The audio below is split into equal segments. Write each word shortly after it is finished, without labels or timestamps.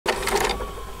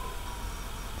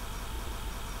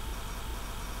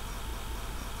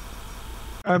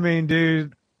I mean,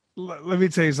 dude, let me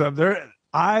tell you something.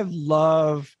 I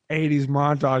love 80s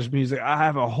montage music. I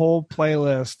have a whole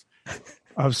playlist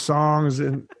of songs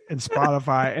in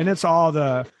Spotify, and it's all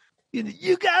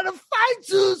you gotta fight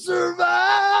to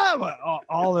survive.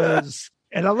 All those,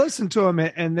 and I listen to them,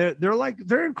 and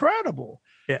they're incredible.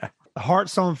 Yeah.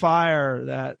 Hearts on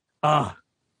Fire.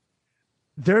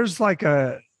 There's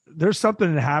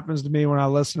something that happens to me when I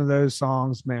listen to those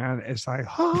songs, man. It's like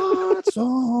hearts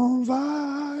on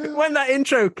fire. When that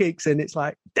intro kicks in, it's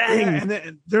like, dang. Yeah, and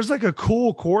then there's like a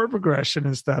cool chord progression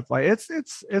and stuff. Like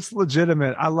it's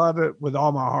legitimate. I love it with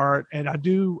all my heart. And I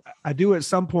do at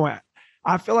some point.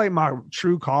 I feel like my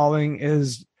true calling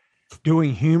is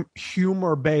doing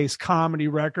humor-based comedy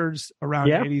records around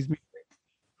 80s music.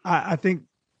 I think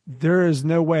there is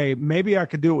no way. Maybe I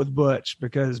could do it with Butch,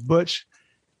 because Butch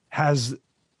has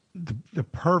the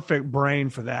perfect brain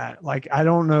for that. Like, I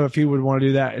don't know if he would want to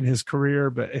do that in his career,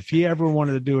 but if he ever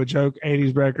wanted to do a joke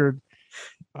 80s record,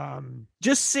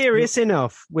 just serious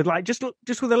enough with like just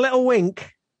with a little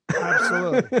wink.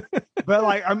 Absolutely. But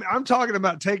like I'm talking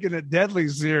about taking it deadly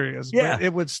serious. Yeah. But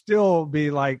it would still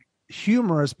be like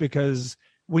humorous, because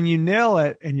when you nail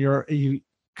it and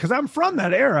because I'm from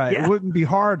that era, it wouldn't be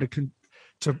hard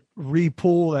to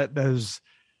re-pull those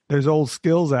old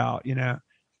skills out, you know.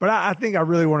 But I think I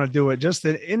really want to do it just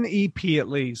in the EP, at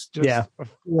least, just 4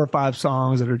 or 5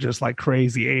 songs that are just like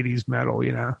crazy 80s metal,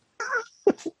 you know.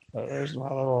 There's my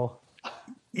little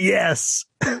 80s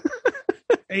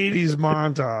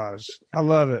montage. I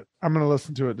love it. I'm going to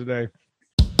listen to it today.